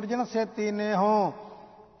ਜਾਣਹੀਂ, ਦੁਰਜਨ ਸੇਤੀ ਨੇ ਹੋ,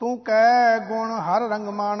 ਤੂੰ ਕਹਿ ਗੁਣ ਹਰ ਰੰਗ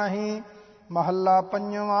ਮਾਣਹੀਂ। ਮਹੱਲਾ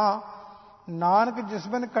ਪੰਜਵਾਂ। ਨਾਨਕ ਜਿਸ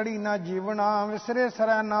ਬਿਨ ਕੜੀ ਨਾ ਜੀਵਣਾ, ਵਿਸਰੇ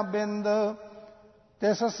ਸਰੈ ਨਾ ਬਿੰਦ,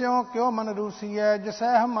 ਤਿਸ ਸਿਉ ਕਿਉ ਮਨ ਰੂਸੀਐ,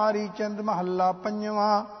 ਜਿਸੈ ਹਮਾਰੀ ਚਿੰਦ। ਮਹੱਲਾ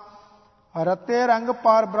ਪੰਜਵਾਂ। ਰਤੇ ਰੰਗ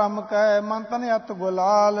ਪਾਰ ਬ੍ਰਹਮ ਕੈ, ਮਨ ਤਨ ਅਤ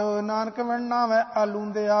ਗੁਲਾਲ, ਨਾਨਕ ਵਿਣ ਨਾਵੈ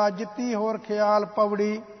ਆਲੂੰਦਿਆ, ਜਿੱਤੀ ਹੋਰ ਖਿਆਲ।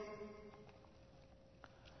 ਪੌੜੀ।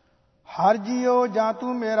 ਹਰ ਜੀਓ ਜਾਂ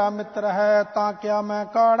ਤੂੰ ਮੇਰਾ ਮਿੱਤਰ ਹੈ, ਤਾਂ ਕਿਆ ਮੈਂ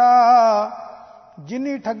ਕਾੜਾ,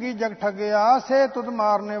 ਜਿਨੀ ਠੱਗੀ ਜਗ ਠੱਗਿਆ, ਸੇ ਤੁਧ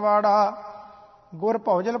ਮਾਰਨੇ ਵਾੜਾ। ਗੁਰ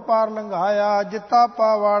ਭੌਜਲ ਪਾਰ ਲੰਘਾਇਆ, ਜਿੱਤਾ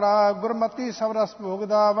ਪਾਵਾੜਾ, ਗੁਰਮਤੀ ਸਭ ਰਸ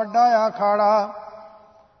ਭੋਗਦਾ, ਵੱਡਾ ਆਖਾੜਾ।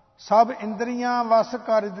 ਸਭ ਇੰਦਰੀਆਂ ਵਸ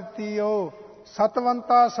ਕਰ ਦਿੱਤੀਓ,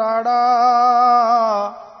 ਸਤਵੰਤਾ ਸਾੜਾ,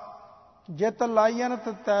 ਜਿਤ ਲਾਈਨ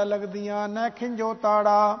ਤੈ ਲਗਦੀਆਂ, ਨੈ ਖਿੰਜੋ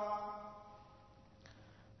ਤਾੜਾ।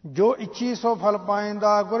 ਜੋ ਇੱਛੀ ਸੋ ਫਲ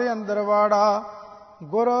ਪਾਇੰਦਾ, ਗੁਰ ਅੰਦਰ ਵਾੜਾ,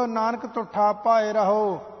 ਗੁਰ ਨਾਨਕ ਤੁਠਾ ਪਾਏ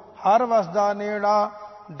ਰਹੋ, ਹਰ ਵਸਦਾ ਨੇੜਾ।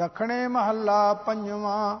 ਦੱਖਣੇ ਮਹੱਲਾ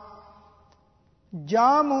ਪੰਜਵਾਂ।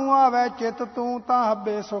 ਜਾਂ ਮੂੰਹ ਆਵੈ ਚਿਤ ਤੂੰ, ਤਾਂ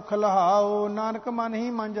ਹੱਬੇ ਸੁਖ ਲਹਾਓ, ਨਾਨਕ ਮਨ ਹੀ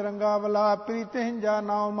ਮੰਜ ਰੰਗਾਵਲਾ, ਪ੍ਰੀਤ ਹਿੰਜਾ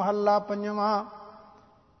ਨਾਉ। ਮਹੱਲਾ ਪੰਜਵਾਂ।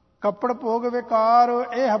 ਕੱਪੜ ਭੋਗ ਵਿਕਾਰ,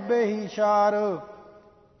 ਇਹ ਹੱਬੇ ਹੀ ਸ਼ਾਰ,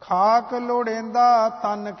 ਖਾਕ ਲੋੜੇਂਦਾ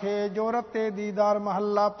ਤਨ ਖੇ, ਜੋ ਰਤੇ ਦੀਦਾਰ।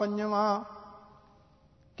 ਮਹੱਲਾ ਪੰਜਵਾਂ।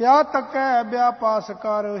 ਕਿਆ ਤੱਕੈ ਵਿਆਹ ਪਾਸ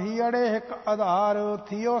ਕਰ, ਹੀ ਅੜੇ ਹਿਕ ਆਧਾਰ,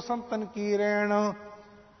 ਥੀਓ ਸੰਤਨ ਕੀ ਰੇਣ,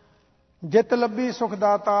 ਜਿਤ ਲੱਭੀ ਸੁਖ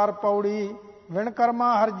ਦਾਤਾਰ। ਪੌੜੀ। ਵਿਣ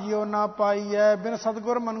ਕਰਮਾ ਹਰ ਜੀਓ ਨਾ ਪਾਈਐ, ਬਿਨ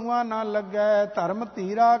ਸਤਗੁਰ ਮਨੁਆ ਨਾ ਲੱਗੈ, ਧਰਮ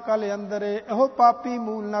ਧੀਰਾ ਕਲ ਅੰਦਰੇ, ਇਹੋ ਪਾਪੀ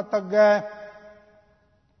ਮੂਲ ਨਾ ਤੱਗੈ।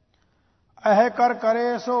 ਇਹ ਕਰ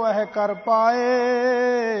ਕਰੇ ਸੋ ਇਹ ਕਰ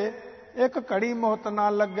ਪਾਏ, ਇੱਕ ਘੜੀ ਮੋਹਤ ਨਾ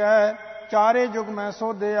ਲੱਗੈ, ਚਾਰੇ ਜੁਗ ਮੈਂ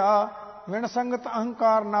ਸੋਧਿਆ, ਵਿਣ ਸੰਗਤ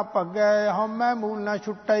ਅਹੰਕਾਰ ਨਾ ਭੱਗੈ, ਹਉਮੈ ਮੂਲ ਨਾ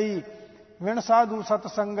ਛੁੱਟਈ, ਵਿਣ ਸਾਧੂ ਸਤ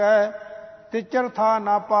ਸੰਗੈ, ਤਿਚਰ ਥਾ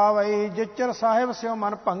ਨਾ ਪਾਵਈ, ਜਿਚਰ ਸਾਹਿਬ ਸਿਉ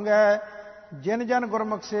ਮਨ ਭੰਗੈ, ਜਿਨ ਜਨ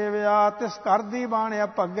ਗੁਰਮੁਖ ਸੇਵਿਆ, ਤਿਸ ਘਰ ਦੀ ਬਾਣਿਆ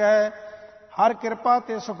ਭੱਗੈ। ਹਰ ਕਿਰਪਾ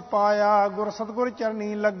ਤੇ ਸੁਖ ਪਾਇਆ, ਗੁਰ ਸਤਗੁਰ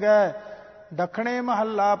ਚਰਨੀ ਲੱਗੈ। ਦੱਖਣੇ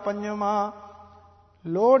ਮਹੱਲਾ ਪੰਜਵਾਂ।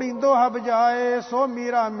 ਲੋੜੀਂਦੋ ਹਬ ਜਾਏ, ਸੋ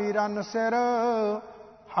ਮੀਰਾ ਮੀਰਾ ਨਸਿਰ,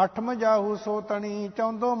 ਹਠਮ ਜਾਹੂ ਸੋ ਤਣੀ,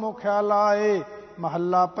 ਚੌਂਦੋ ਮੁਖਿਆ ਲਾਏ।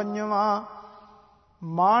 ਮਹੱਲਾ ਪੰਜਵਾਂ।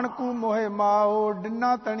 ਮਾਣਕੂ ਮੋਹਿ ਮਾਓ,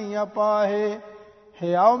 ਡਿਨਾ ਤਣੀਆ ਪਾਹੇ,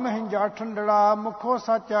 ਹਿਆਉ ਮਹਿੰਜਾ ਠੰਡੜਾ, ਮੁਖੋ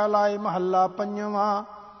ਸਾਚਾ ਲਾਏ। ਮਹੱਲਾ ਪੰਜਵਾਂ।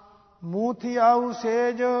 ਮੂੰਹ ਥਿਆਊ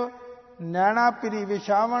ਸੇਜ, ਨੈਣਾ ਪਿਰੀ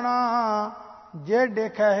ਵਿਛਾਵਣਾ, ਜੇ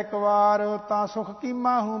ਦੇਖੈ ਇੱਕ ਵਾਰ, ਤਾਂ ਸੁਖ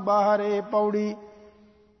ਕੀਮਾ ਹੂੰ ਬਾਹਰੇ। ਪੌੜੀ।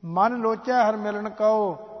 ਮਨ ਲੋਚੈ ਹਰ ਮਿਲਣ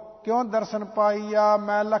ਕਉ, ਕਿਉ ਦਰਸ਼ਨ ਪਾਈਆ,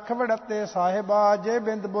 ਮੈਂ ਲਖ ਵੜਤੇ ਸਾਹਿਬਾ, ਜੇ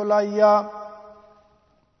ਬਿੰਦ ਬੁਲਾਈਆ।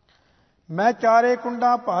 ਮੈਂ ਚਾਰੇ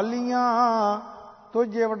ਕੁੰਡਾਂ ਭਾਲੀਆਂ,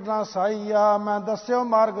 ਤੁਝੇ ਵਡਨਾ ਸਾਈਆ, ਮੈਂ ਦੱਸਿਓ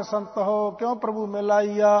ਮਾਰਗ ਸੰਤ ਹੋ, ਕਿਉ ਪ੍ਰਭੂ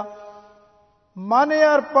ਮਿਲਾਈਆ। ਮਨ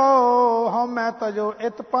ਅਰਪੋ ਹਉ ਮੈਂ ਤਜੋ,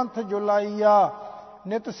 ਇਤ ਪੰਥ ਜੁਲਾਈਆ,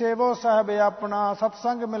 ਨਿਤ ਸੇਵੋ ਸਾਹਿਬ ਆਪਣਾ,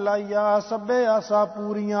 ਸਤਸੰਗ ਮਿਲਾਈਆ। ਸਭੇ ਆਸਾ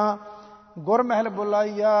ਪੂਰੀਆਂ, ਗੁਰ ਮਹਿਲ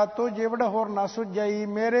ਬੁਲਾਈਆ, ਤੂੰ ਜਿਵੜ ਹੋਰ ਨਾ ਸੁਝਈ,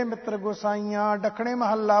 ਮੇਰੇ ਮਿੱਤਰ ਗੁਸਾਈਆਂ। ਦੱਖਣੇ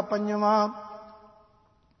ਮਹੱਲਾ ਪੰਜਵਾਂ।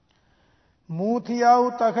 ਮੂੰਹ ਥਿਆਊ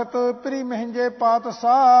ਤਖਤ, ਪ੍ਰੀ ਮਹਿੰਜੇ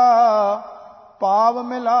ਪਾਤਸ਼ਾਹ, ਪਾਵ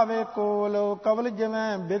ਮਿਲਾਵੇ ਕੋਲ, ਕਵਲ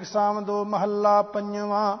ਜਿਵੇਂ ਬਿਗਸਾਵਦੋ। ਮਹੱਲਾ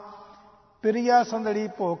ਪੰਜਵਾਂ। ਪ੍ਰਿਆ ਸੰਦੜੀ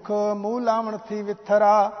ਭੁੱਖ, ਮੂੰਹ ਲਾਵਣ ਥੀ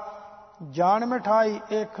ਵਿਥਰਾ, ਜਾਣ ਮਿਠਾਈ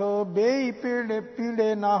ਇਖ, ਬੇਈ ਪੀੜੇ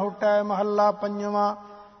ਪੀੜੇ ਨਾ ਹੁਟੈ। ਮਹੱਲਾ ਪੰਜਵਾਂ।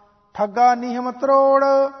 ਠੱਗਾ ਨੀਹਮ ਤਰੋੜ,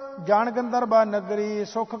 ਜਾਣ ਗੰਦਰਬਾ ਨਗਰੀ,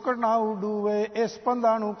 ਸੁਖ ਕਢਾਊ ਡੂਵੇ, ਇਸ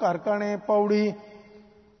ਪੰਧਾ ਨੂੰ ਘਰ ਕਣੇ। ਪੌੜੀ।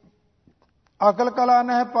 ਅਕਲ ਕਲਾ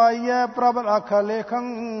ਨਹਿ ਪਾਈਐ, ਪ੍ਰਭ ਰਾਖ ਲੇਖੰ,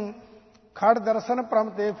 ਖੜ ਦਰਸ਼ਨ ਪ੍ਰਮ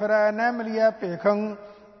ਤੇ ਫਿਰੈ, ਨਹਿ ਮਿਲਿਐ ਭੇਖੰ।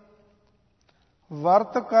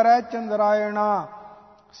 ਵਰਤ ਕਰੈ ਚੰਦਰਾਇਣਾ,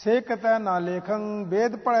 ਸੇ ਕਿਤੈ ਨਾ ਲੇਖੰ,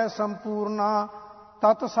 ਵੇਦ ਪੜੈ ਸੰਪੂਰਨਾ,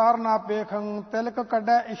 ਤਤ ਸਾਰ ਨਾ ਪੇਖੰ। ਤਿਲਕ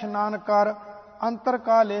ਕੱਢੈ ਇਸ਼ਨਾਨ ਕਰ, ਅੰਤਰ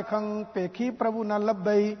ਕਾ ਲੇਖੰ, ਭੇਖੀ ਪ੍ਰਭੂ ਨ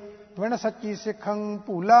ਲੱਭਈ, ਵਿਣ ਸੱਚੀ ਸਿੱਖੰ।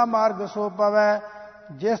 ਭੂਲਾ ਮਾਰਗ ਸੋ ਪਵੈ,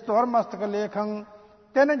 ਜਿਸ ਤੁਰ ਮਸਤਕ ਲੇਖੰ,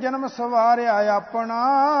 ਤਿਨ ਜਨਮ ਸਵਾਰਿਆ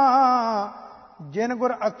ਆਪਣਾ, ਜਿਨ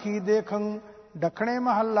ਗੁਰ ਅੱਖੀ ਦੇਖੰ ਡਖਣੇ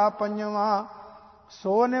ਮਹੱਲਾ ਪੰਜਵਾਂ।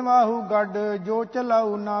 ਸੋ ਨਿਵਾਹੂ ਗੱਡ ਜੋ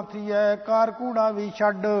ਚਲਾਊ ਨਾ ਥੀਐ, ਕਾਰ ਕੂੜਾ ਵੀ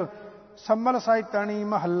ਛੱਡ ਸੰਮਲ ਸਾਇਤਣੀ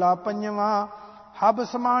ਮਹੱਲਾ ਪੰਜਵਾਂ। ਹਬ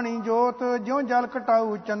ਸਮਾਣੀ ਜੋਤ ਜਿਉ ਜਲ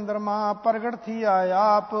ਘਟਾਊ ਚੰਦਰਮਾ, ਪ੍ਰਗਟ ਥੀਆ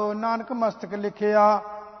ਆਪ ਨਾਨਕ ਮਸਤਕ ਲਿਖਿਆ।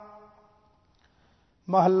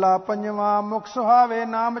 ਮਹੱਲਾ ਪੰਜਵਾਂ। ਮੁਖ ਸੁਹਾਵੇ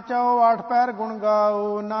ਨਾਮ ਚਾਓ, ਆਠ ਪੈਰ ਗੁਣ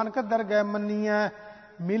ਗਾਓ, ਨਾਨਕ ਦਰਗਹਿ ਮੰਨੀਐ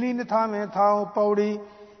ਮਿਲੀ ਨਿਥਾਵੇਂ ਥਾਉ ਪੌੜੀ।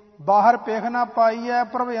 ਬਾਹਰ ਪੇਖ ਨਾ ਪਾਈਐ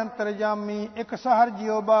ਪ੍ਰਭ ਅੰਤਰਜਾਮੀ, ਇੱਕ ਸਹਰ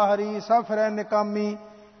ਜਿਉ ਬਾਹਰੀ ਸਭ ਫਿਰੈ ਨਿਕਾਮੀ।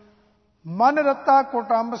 ਮਨ ਰਤਾ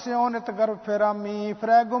ਕੁਟੰਬ ਸਿਉ ਨਿਤ ਗਰਭ ਫੇਰਾਮੀ,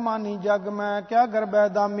 ਫਿਰੈ ਗੁਮਾਨੀ ਜਗ ਮੈਂ ਕਿਆ ਗਰਬੈ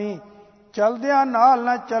ਦਾਮੀ। ਚਲਦਿਆਂ ਨਾਲ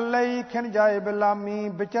ਨਾ ਚੱਲਈ ਖਿਨ ਜਾਏ ਬਿਲਾਮੀ,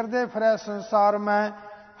 ਵਿਚਰਦੇ ਫਿਰੈ ਸੰਸਾਰ ਮੈਂ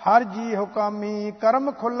ਹਰ ਜੀ ਹੁਕਾਮੀ।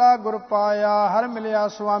 ਕਰਮ ਖੁੱਲਾ ਗੁਰ ਪਾਇਆ ਹਰ ਮਿਲਿਆ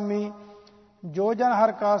ਸੁਆਮੀ, ਜੋ ਜਨ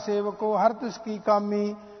ਹਰ ਕਾ ਸੇਵਕੋ ਹਰ ਤਿਸ ਕੀ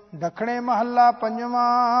ਕਾਮੀ। ਡਖਣੇ ਮਹੱਲਾ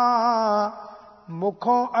ਪੰਜਵਾਂ।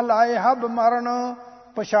 ਮੁਖੋਂ ਅਲਾਏ ਹਬ ਮਰਨ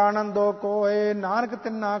ਪਛਾਣਨ ਦੋ ਕੋਏ, ਨਾਨਕ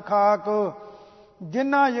ਤਿੰਨਾ ਖਾਕ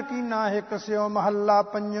ਜਿਨਾ ਯਕੀਨਾ ਹਿਕ ਸਿਓ ਮਹੱਲਾ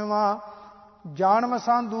ਪੰਜਵਾਂ।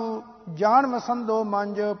 ਜਾਣ ਵਸੰਦੋ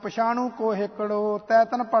ਮੰਜ ਪਛਾਣੂ ਕੋ ਹਿਕੜੋ, ਤੈ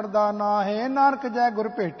ਤਨ ਪੜਦਾ ਨਾਹੇ ਨਾਨਕ ਜੈ ਗੁਰ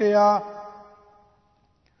ਭੇਟਿਆ।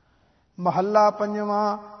 ਮਹੱਲਾ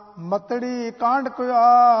ਪੰਜਵਾਂ। ਮਤੜੀ ਕਾਂਡ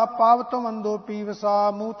ਕੁਆ ਪਾਵ ਮੰਦੋ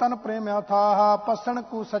ਪੀਵਸਾ, ਮੂਹ ਤਨ ਪ੍ਰੇਮਿਆ ਥਾਹਾ ਪਸਣ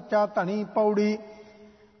ਕੂ ਸੱਚਾ ਧਣੀ ਪੌੜੀ।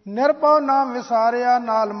 ਨਿਰਭਉ ਨਾਮ ਵਿਸਾਰਿਆ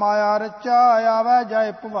ਨਾਲ ਮਾਇਆ ਰਚਾ, ਆਵੈ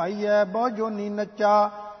ਜਾਏ ਭਵਾਈਐ ਬਹੁ ਜੋਨੀ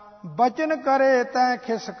ਨੱਚਾ। ਬਚਨ ਕਰੇ ਤੈ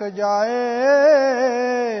ਖਿਸਕ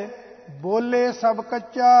ਜਾਏ ਬੋਲੇ ਸਭ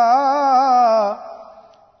ਕੱਚਾ,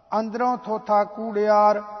 ਅੰਦਰੋਂ ਥੋਥਾ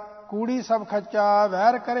ਕੂੜਿਆਰ ਕੂੜੀ ਸਭ ਖੱਚਾ।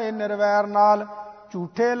 ਵੈਰ ਕਰੇ ਨਿਰਵੈਰ ਨਾਲ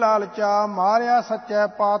ਝੂਠੇ ਲਾਲਚਾ, ਮਾਰਿਆ ਸੱਚੈ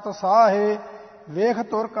ਪਾਤ ਸਾਹੇ ਵੇਖ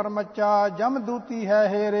ਤੁਰ ਕਰਮਚਾ। ਜਮ ਦੂਤੀ ਹੈ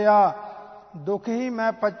ਹੇਰਿਆ ਦੁਖ ਹੀ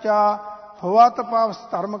ਮੈਂ ਪੱਚਾ, ਹੋਆ ਤਪਾਵਸ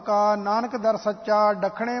ਧਰਮ ਕਾ ਨਾਨਕ ਦਰ ਸੱਚਾ।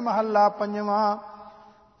 ਡਖਣੇ ਮਹੱਲਾ ਪੰਜਵਾਂ।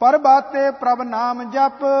 ਪਰ ਬਾਤੇ ਪ੍ਰਭ ਨਾਮ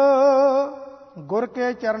ਜਪ ਗੁਰ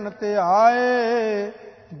ਕੇ ਚਰਨ ਤੇ ਆਏ,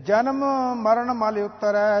 ਜਨਮ ਮਰਨ ਮਲ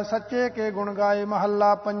ਉਤਰੈ ਸੱਚੇ ਕੇ ਗੁਣ ਗਾਏ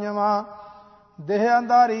ਮਹੱਲਾ ਪੰਜਵਾਂ। ਦੇਹ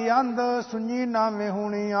ਅੰਧਾਰੀ ਅੰਧ ਸੁਣੀ ਨਾ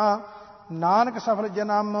ਵਿਹੂਣੀਆਂ, ਨਾਨਕ ਸਫਲ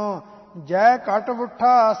ਜਨਮ ਜੈ ਘਟ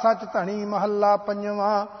ਉਠਾ ਸੱਚ ਧਣੀ ਮਹੱਲਾ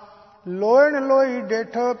ਪੰਜਵਾਂ। ਲੋਇਣ ਲੋਈ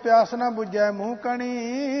ਡਿਠ ਪਿਆਸ ਨਾ ਬੁਝੈ ਮੂੰਹ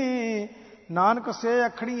ਕਣੀ, ਨਾਨਕ ਸੇ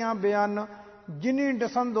ਅਖੜੀਆਂ ਬਿਆਨ ਜਿਨੀ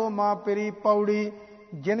ਡਸੰਦੋ ਮਾਂ ਪਿਰੀ ਪੌੜੀ।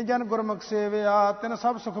 ਜਿਨ ਜਨ ਗੁਰਮੁਖ ਸੇਵਿਆ ਤਿਨ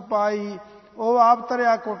ਸਭ ਸੁਖ ਪਾਈ, ਉਹ ਆਪ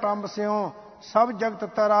ਤਰਿਆ ਕੋਟੰਬ ਸਿਉ ਸਭ ਜਗਤ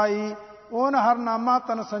ਤਰਾਈ। ਓਨ ਹਰ ਨਾਮਾ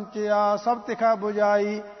ਤਨ ਸੰਚਿਆ ਸਭ ਤਿਖਾ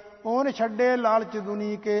ਬੁਝਾਈ, ਓਨ ਛੱਡੇ ਲਾਲਚ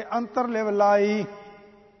ਦੁਨੀ ਕੇ ਅੰਤਰ ਲਿਵ ਲਾਈ।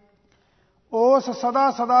 ਉਸ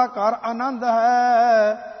ਸਦਾ ਸਦਾ ਘਰ ਆਨੰਦ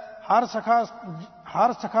ਹੈ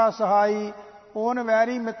ਹਰ ਸਖਾ ਸਹਾਈ। ਓਨ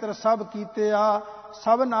ਵੈਰੀ ਮਿੱਤਰ ਸਭ ਕੀਤਿਆ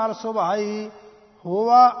ਸਭ ਨਾਲ ਸੁਭਾਈ।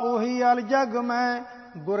 ਹੋਵਾ ਉਹੀ ਅਲ ਜਗ ਮੈਂ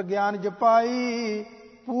ਗੁਰ ਗਿਆਨ ਜਪਾਈ,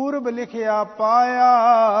 ਪੂਰਬ ਲਿਖਿਆ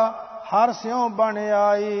ਪਾਇਆ ਹਰ ਸਿਉ ਬਣ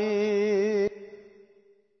ਆਈ।